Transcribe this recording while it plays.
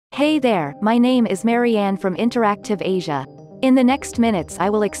Hey there, my name is Marianne from Interactive Asia. In the next minutes I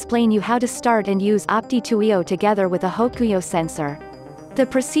will explain you how to start and use OptiTUIO together with a TUIO sensor. The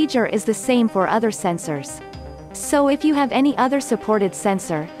procedure is the same for other sensors. So if you have any other supported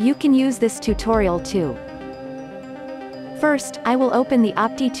sensor, you can use this tutorial too. First, I will open the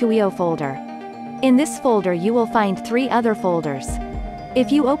OptiTUIO folder. In this folder you will find 3 other folders.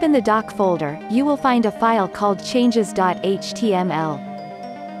 If you open the doc folder, you will find a file called changes.html.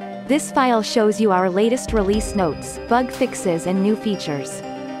 This file shows you our latest release notes, bug fixes and new features.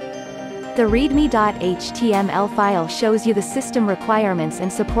 The readme.html file shows you the system requirements and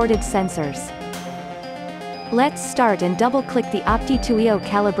supported sensors. Let's start and double-click the OptiTUIO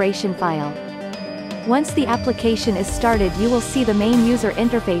calibration file. Once the application is started you will see the main user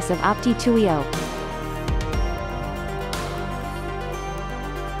interface of OptiTUIO.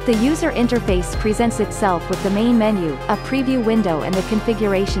 The user interface presents itself with the main menu, a preview window and the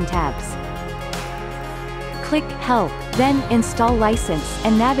configuration tabs. Click Help, then Install License,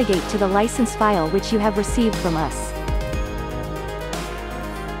 and navigate to the license file which you have received from us.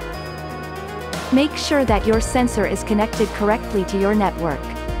 Make sure that your sensor is connected correctly to your network.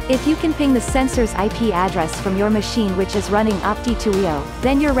 If you can ping the sensor's IP address from your machine which is running OptiTUIO,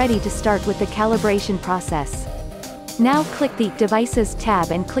 then you're ready to start with the calibration process. Now click the Devices tab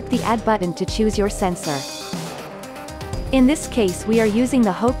and click the Add button to choose your sensor. In this case we are using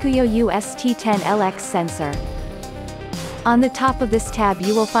the TUIO UST10LX sensor. On the top of this tab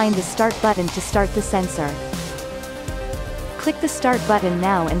you will find the Start button to start the sensor. Click the Start button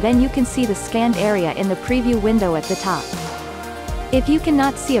now and then you can see the scanned area in the preview window at the top. If you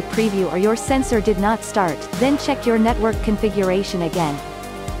cannot see a preview or your sensor did not start, then check your network configuration again.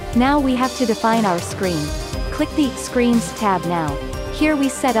 Now we have to define our screen. Click the Screens tab now. Here we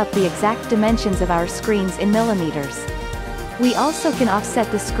set up the exact dimensions of our screens in millimeters. We also can offset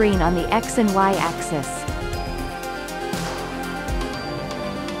the screen on the X and Y axis.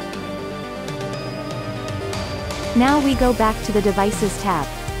 Now we go back to the Devices tab.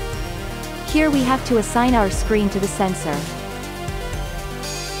 Here we have to assign our screen to the sensor.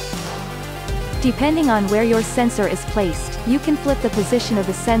 Depending on where your sensor is placed, you can flip the position of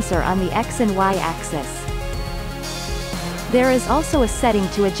the sensor on the X and Y axis. There is also a setting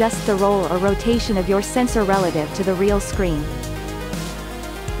to adjust the roll or rotation of your sensor relative to the real screen.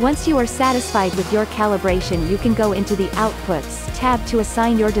 Once you are satisfied with your calibration you can go into the Outputs tab to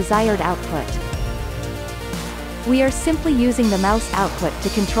assign your desired output. We are simply using the mouse output to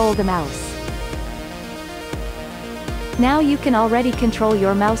control the mouse. Now you can already control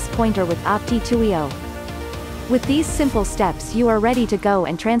your mouse pointer with OptiTUIO. With these simple steps you are ready to go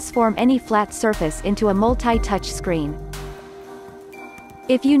and transform any flat surface into a multi-touch screen.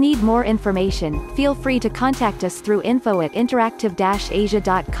 If you need more information, feel free to contact us through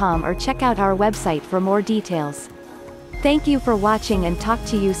info@interactive-asia.com or check out our website for more details. Thank you for watching and talk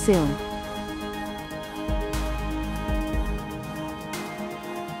to you soon.